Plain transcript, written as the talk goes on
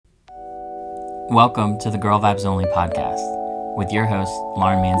Welcome to the Girl Vibes Only podcast with your host,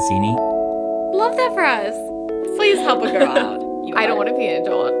 Lauren Mancini. Love that for us. Please help a girl out. I don't want to be an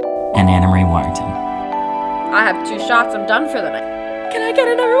adult. And Anna Marie Warrington. I have 2 shots. I'm done for the night. Can I get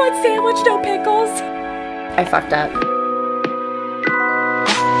another one sandwich, no pickles? I fucked up.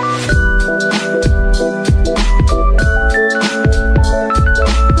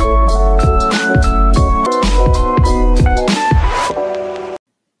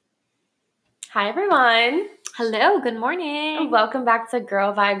 Hi, everyone. Hello, good morning. Welcome back to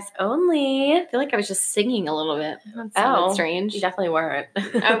Girl Vibes Only. I feel like I was just singing a little bit. That sounded strange. You definitely weren't.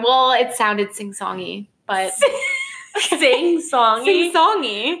 Well, it sounded sing-songy, but... Sing-songy?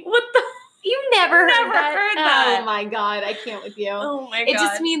 Sing-songy? What the... You've never heard heard that. Oh my god, I can't with you. Oh my god. It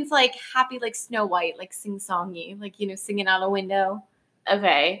just means like happy, like Snow White, like sing-songy, like, you know, singing out a window.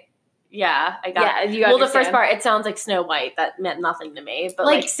 Okay. Yeah, I got it. You well, the understand. first part, it sounds like Snow White. That meant nothing to me. But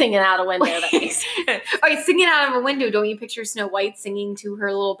like singing out a window, that makes sense. All right, singing out of a window. Don't you picture Snow White singing to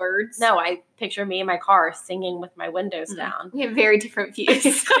her little birds? No, I picture me in my car singing with my windows down. We have very different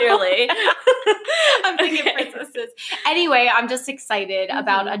views. Clearly. I'm thinking princesses. Anyway, I'm just excited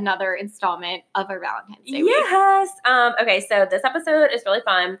about another installment of our Valentine's Day week. Yes. Okay, so this episode is really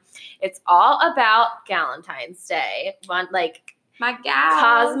fun. It's all about Galentine's Day. My gal.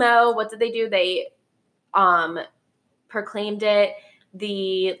 Cosmo, what did they do? They proclaimed it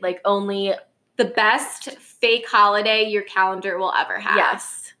the the best fake holiday your calendar will ever have.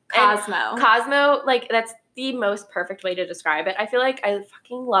 Yes. Cosmo. And Cosmo, that's the most perfect way to describe it. I feel like I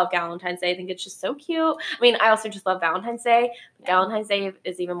fucking love Galentine's Day. I think it's just so cute. I mean, I also just love Valentine's Day. But Galentine's Day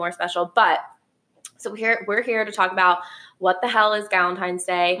is even more special. But so we're here to talk about what the hell is Galentine's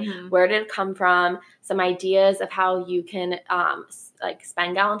Day? Mm-hmm. Where did it come from? Some ideas of how you can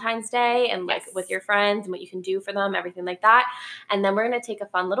spend Galentine's Day and with your friends and what you can do for them, everything like that. And then we're gonna take a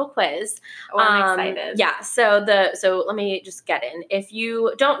fun little quiz. Oh, I'm excited. Yeah. So let me just get in. If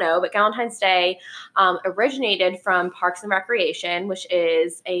you don't know, but Galentine's Day originated from Parks and Recreation, which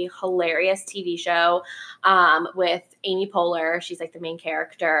is a hilarious TV show with Amy Poehler. She's like the main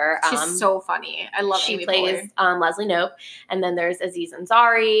character. She's so funny. I love she Amy plays Poehler. Leslie Knope. And then there's Aziz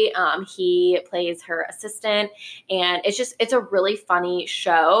Ansari. He plays her assistant. And it's a really funny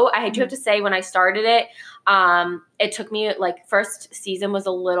show. I do have to say, when I started it, it took me first season was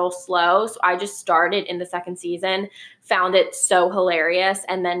a little slow. So I just started in the second season, found it so hilarious.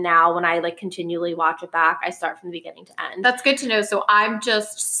 And then now when I continually watch it back, I start from the beginning to end. That's good to know. So I'm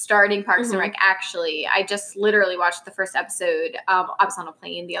just starting Parks and Rec. Actually, I just literally watched the first episode. I was on a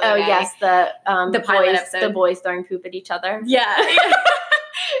plane the other day. Oh yes, the pilot boys, episode. the boys throwing poop at each other. Yeah.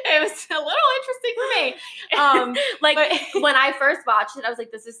 It was a little interesting for me. When I first watched it, I was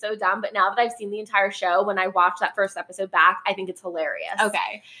like, this is so dumb. But now that I've seen the entire show, when I watched that first episode back, I think it's hilarious.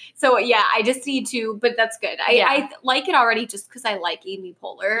 Okay. So yeah, I just need to, but that's good. I like it already just because I like Amy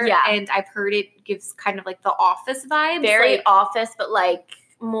Poehler. Yeah. And I've heard it gives kind of the Office vibes. Very Office, but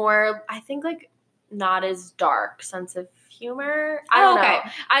more, I think not as dark sense of humor. I don't know.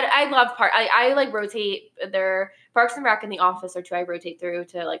 I love I rotate their Parks and Rec and The Office are 2 I rotate through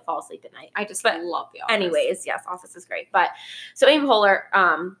to fall asleep at night. I just love The Office. Anyways, yes, Office is great. But so Amy Poehler,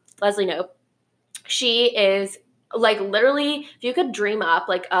 Leslie Knope, she is literally, if you could dream up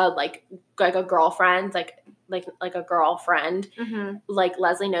a girlfriend, like a girlfriend,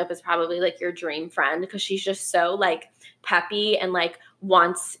 Leslie Knope is probably your dream friend because she's just so peppy and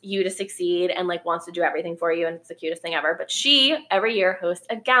wants you to succeed and wants to do everything for you, and it's the cutest thing ever. But she every year hosts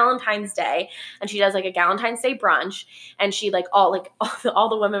a Galentine's Day, and she does a Galentine's Day brunch, and she all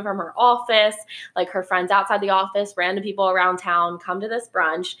the women from her office, her friends outside the office, random people around town come to this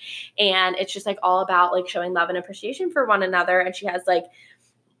brunch, and it's just all about showing love and appreciation for one another. And she has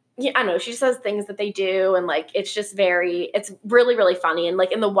I don't know, she says things that they do, and it's just it's really, really funny. And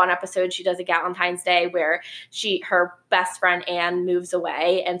in the one episode, she does a Galentine's Day where her best friend Anne moves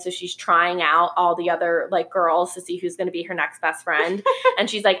away, and so she's trying out all the other girls to see who's going to be her next best friend. And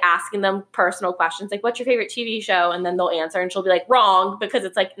she's asking them personal questions what's your favorite TV show? And then they'll answer, and she'll be wrong, because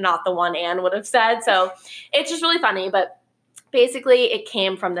it's not the one Anne would have said. So it's just really funny. But basically it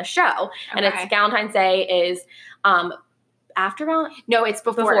came from the show. And it's Galentine's Day is after Valentine's? No, it's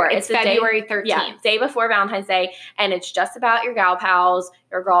before. It's February 13th. Yeah, day before Valentine's Day. And it's just about your gal pals,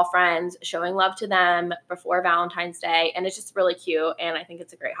 your girlfriends, showing love to them before Valentine's Day. And it's just really cute. And I think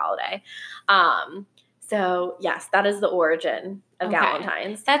it's a great holiday. So yes, that is the origin of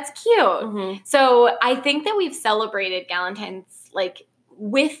Galentine's. That's cute. So I think that we've celebrated Galentine's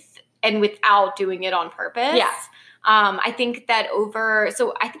with and without doing it on purpose. Yeah. I think that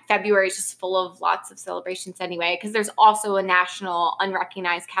I think February is just full of lots of celebrations anyway, because there's also a national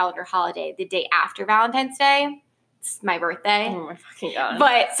unrecognized calendar holiday the day after Valentine's Day. It's my birthday. Oh my fucking God.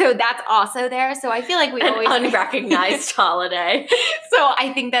 But so that's also there. So I feel like we always unrecognized holiday. So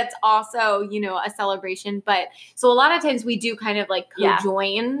I think that's also, a celebration. But so a lot of times we do kind of like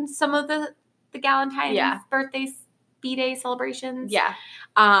co-join some of the Galentine's birthdays, B-Day celebrations. Yeah.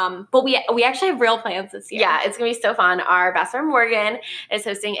 But we actually have real plans this year. Yeah, it's going to be so fun. Our best friend Morgan is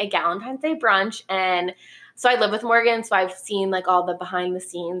hosting a Galentine's Day brunch, and so I live with Morgan, so I've seen like all the behind the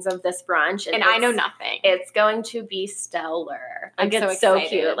scenes of this brunch, and I know nothing. It's going to be stellar. Like, it's so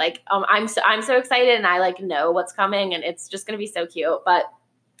cute. Like I'm so excited, and I like know what's coming, and it's just going to be so cute. But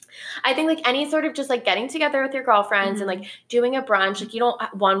I think like any sort of just like getting together with your girlfriends and like doing a brunch, like you don't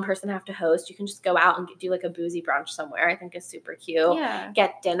one person have to host. You can just go out and do like a boozy brunch somewhere. I think is super cute. Yeah.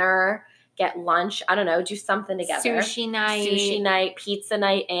 Get dinner, get lunch. I don't know, do something together. Sushi night, pizza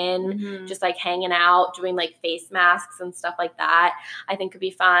night just like hanging out, doing like face masks and stuff like that. I think could be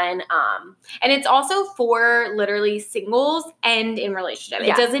fun. And it's also for literally singles and in relationship.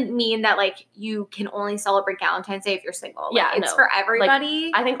 Yeah. It doesn't mean that like you can only celebrate Valentine's Day if you're single. Like, it's for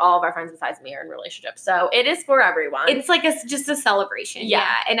everybody. Like, I think all of our friends besides me are in relationships, so it is for everyone. It's like just a celebration. Yeah.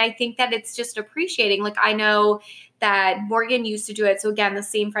 And I think that it's just appreciating. Like I know that Morgan used to do it. So again, the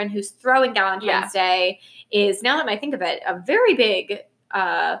same friend who's throwing Valentine's Day is, now that I think of it, a very big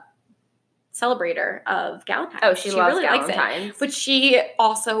celebrator of Galentine's. Oh, she loves really Galentine's. Likes it. But she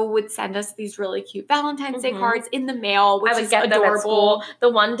also would send us these really cute Valentine's Day cards in the mail, which is adorable. The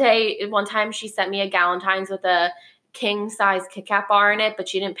one time she sent me a Galentine's with a king size Kit Kat bar in it, but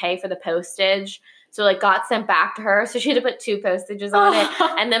she didn't pay for the postage. So like got sent back to her. So she had to put 2 postages on it.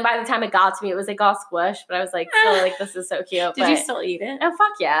 And then by the time it got to me, it was like all squished. But I was like, still like, this is so cute. Did you still eat it? Oh,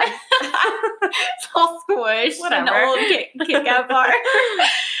 fuck yeah. It's all squished. Whatever. An old Kit Kat bar.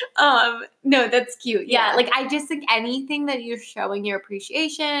 No, that's cute. Yeah. Like I just think anything that you're showing your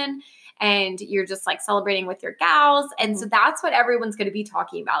appreciation and you're just like celebrating with your gals. And so that's what everyone's going to be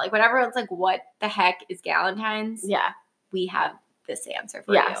talking about. Like when everyone's like, what the heck is Galentine's? Yeah. We have this answer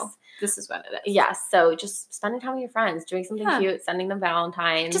for you. This is what it is. Yes. So just spending time with your friends, doing something cute, sending them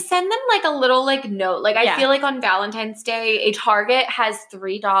Valentine's. Just send them like a little like note. Like I feel like on Valentine's Day, Target has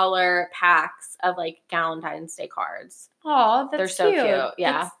 $3 packs of like Galentine's Day cards. Oh, they're so cute.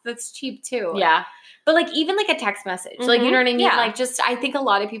 Yeah. That's cheap too. Yeah. But like even like a text message, like, you know what I mean? Yeah. Like just, I think a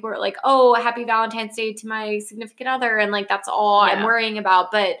lot of people are like, oh, happy Valentine's Day to my significant other. And like, that's all I'm worrying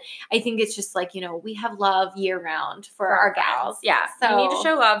about. But I think it's just like, we have love year round for our gals. Yeah. So you need to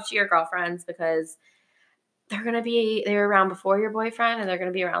show love to your girlfriends because they're around before your boyfriend and they're going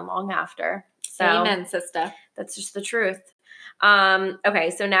to be around long after. So amen, sister. That's just the truth.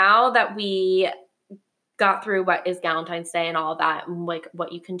 Okay. So now that we got through what is Galentine's Day and all of that and like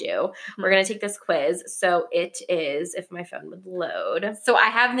what you can do, we're going to take this quiz. So it is, if my phone would load. So I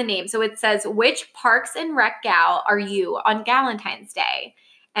have the name. So it says, which Parks and Rec gal are you on Galentine's Day?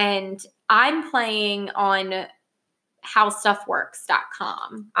 And I'm playing on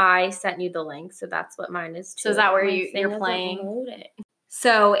howstuffworks.com. I sent you the link, so that's what mine is too. So is that where you're playing?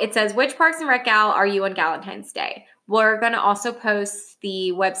 So it says, which Parks and Rec gal are you on Galentine's Day? We're going to also post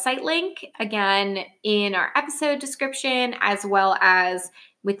the website link again in our episode description, as well as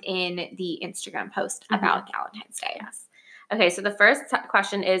within the Instagram post about Galentine's Day. Yes. Okay, so the first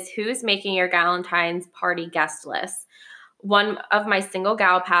question is, who's making your Galentine's party guest list? One of my single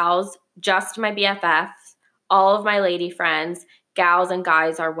gal pals, just my BFFs, all of my lady friends, gals and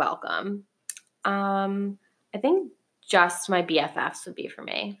guys are welcome. I think just my BFFs would be for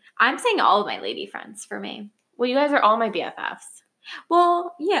me. I'm saying all of my lady friends for me. Well, you guys are all my BFFs.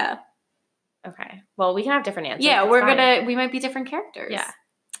 Well, yeah. Okay. Well, we can have different answers. Yeah, we might be different characters. Yeah.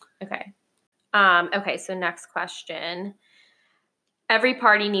 Okay. Okay, so next question. Every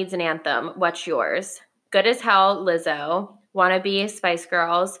party needs an anthem. What's yours? Good as Hell, Lizzo. Wannabe, Spice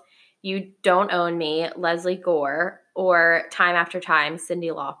Girls. You Don't Own Me, Leslie Gore. Or Time After Time,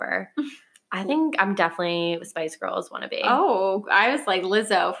 Cyndi Lauper. I think I'm definitely Spice Girls Wannabe. Oh, I was like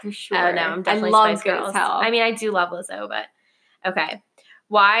Lizzo for sure. Oh, no, I'm definitely Spice Girls. Hell. I mean, I do love Lizzo, but okay.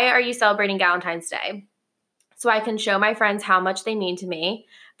 Why are you celebrating Galentine's Day? So I can show my friends how much they mean to me.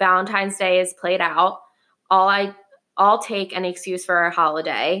 Valentine's Day is played out. I'll take any excuse for a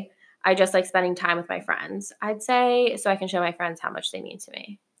holiday. I just like spending time with my friends. I'd say so I can show my friends how much they mean to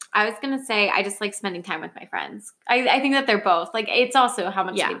me. I was going to say I just like spending time with my friends. I think that they're both. Like, it's also how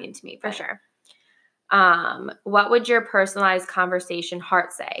much they mean to me. For sure. What would your personalized conversation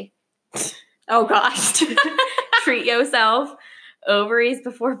heart say? Oh, gosh. Treat yourself. Ovaries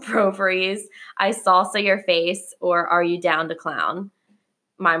before provaries, I salsa your face, or are you down to clown?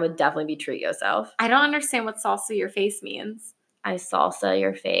 Mine would definitely be treat yourself. I don't understand what salsa your face means. I salsa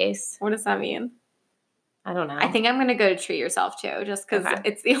your face. What does that mean? I don't know. I think I'm going to go to treat yourself too, just because Okay.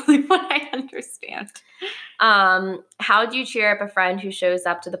 it's the only one I understand. How do you cheer up a friend who shows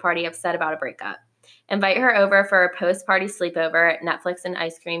up to the party upset about a breakup? Invite her over for a post-party sleepover. Netflix and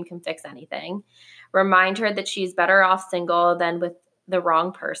ice cream can fix anything. Remind her that she's better off single than with the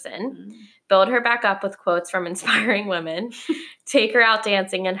wrong person. Build her back up with quotes from inspiring women. Take her out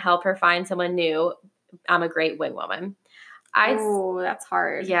dancing and help her find someone new. I'm a great wing woman. Oh, that's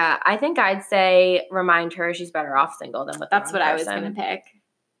hard. Yeah, I think I'd say remind her she's better off single than with the That's wrong what I was person. going to pick.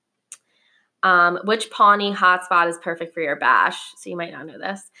 Which Pawnee hotspot is perfect for your bash? So you might not know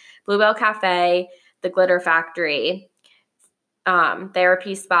this. Bluebell Cafe, the Glitter Factory,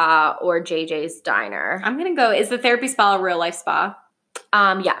 Therapy Spa, or JJ's Diner. I'm going to go, is the therapy spa a real life spa?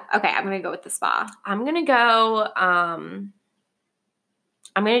 Yeah. Okay, I'm going to go with the spa. I'm going to go, I'm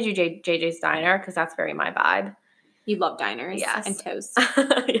going to do JJ's Diner because that's very my vibe. You love diners Yes. and toast.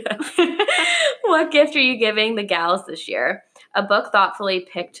 Yes. What gift are you giving the gals this year? A book thoughtfully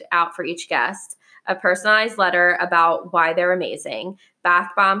picked out for each guest, a personalized letter about why they're amazing, bath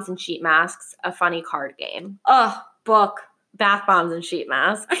bombs and sheet masks, a funny card game. Oh, book. Bath bombs and sheet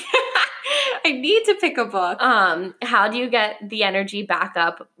masks. I need to pick a book. How do you get the energy back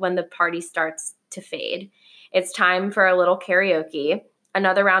up when the party starts to fade? It's time for a little karaoke.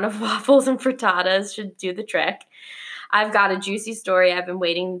 Another round of waffles and frittatas should do the trick. I've got a juicy story I've been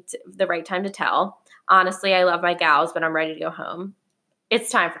waiting the right time to tell. Honestly, I love my gals, but I'm ready to go home. It's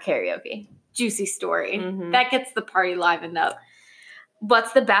time for karaoke. Juicy story. Mhm. That gets the party livened up.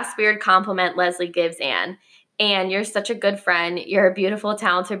 What's the best weird compliment Leslie gives Anne? Anne, you're such a good friend. You're a beautiful,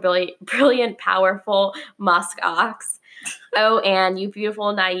 talented, brilliant, powerful musk ox. Oh, Anne, you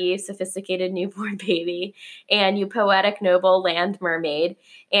beautiful, naive, sophisticated newborn baby. Anne, you poetic, noble land mermaid.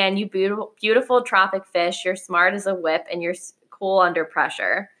 Anne, you beautiful tropic fish. You're smart as a whip and you're cool under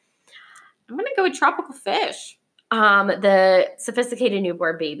pressure. I'm going to go with tropical fish. The sophisticated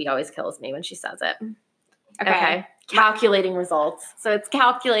newborn baby always kills me when she says it. Okay. Calculating results. So it's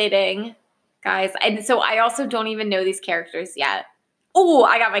calculating, guys. And so I also don't even know these characters yet. Oh,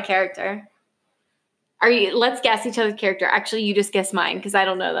 I got my character. Let's guess each other's character. Actually, you just guess mine because I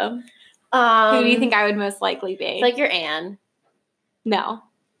don't know them. Who do you think I would most likely be? Like you're Anne. No.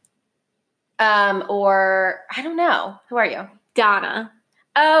 Or I don't know. Who are you? Donna.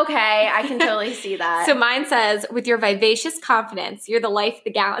 Okay, I can totally see that. So mine says, with your vivacious confidence, you're the life of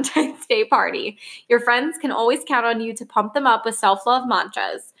the Valentine's Day party. Your friends can always count on you to pump them up with self-love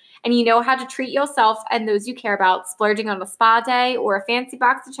mantras. And you know how to treat yourself and those you care about, splurging on a spa day or a fancy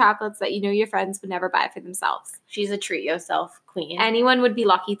box of chocolates that you know your friends would never buy for themselves. She's a treat yourself queen. Anyone would be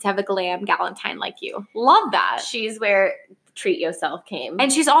lucky to have a glam Galentine like you. Love that. She's where treat yourself came.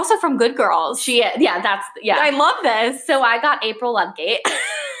 And she's also from Good Girls. I love this. So I got April Ludgate,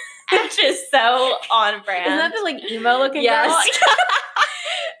 which is so on brand. Isn't that the like emo looking Yes. girl?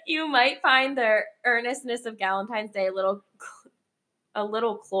 You might find the earnestness of Galentine's Day a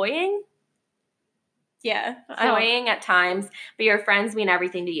little cloying. Yeah. Annoying at times, but your friends mean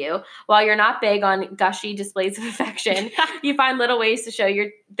everything to you. While you're not big on gushy displays of affection, you find little ways to show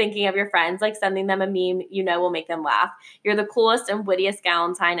you're thinking of your friends, like sending them a meme you know will make them laugh. You're the coolest and wittiest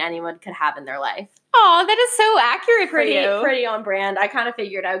Galentine anyone could have in their life. Oh, that is so accurate for you. Pretty on brand. I kind of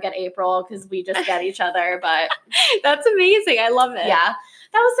figured I would get April because we just get each other, but That's amazing. I love it. yeah,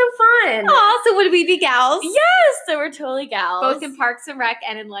 that was so fun. Oh, so would we be gals? Yes, so we're totally gals. Both in Parks and Rec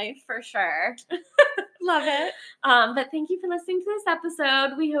and in life. for sure. Love it. But thank you for listening to this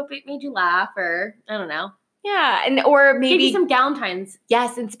episode. We hope it made you laugh, or I don't know, Yeah, and or maybe maybe some Galentines.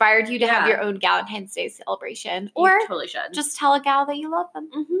 inspired you to have Yeah. your own Valentine's Day celebration, You or totally should. just tell a gal that you love them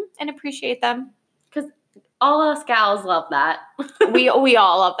and appreciate them. All us gals love that. we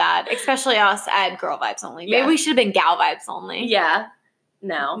all love that, especially us at Girl Vibes Only. Maybe Yeah. we should have been Gal Vibes Only. Yeah.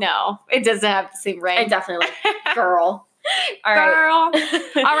 No. No, it doesn't have the same ring. I definitely like girl. All right.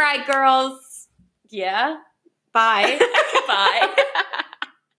 Girl. All right, girls. Yeah. Bye. Bye.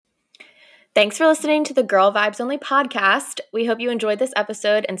 Thanks for listening to the Girl Vibes Only podcast. We hope you enjoyed this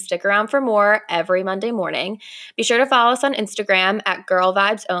episode and stick around for more every Monday morning. Be sure to follow us on Instagram at Girl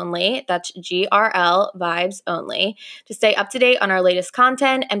Vibes Only. That's GRL Vibes Only to stay up to date on our latest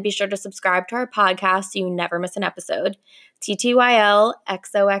content, and be sure to subscribe to our podcast so you never miss an episode. TTYL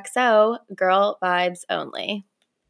XOXO Girl Vibes Only.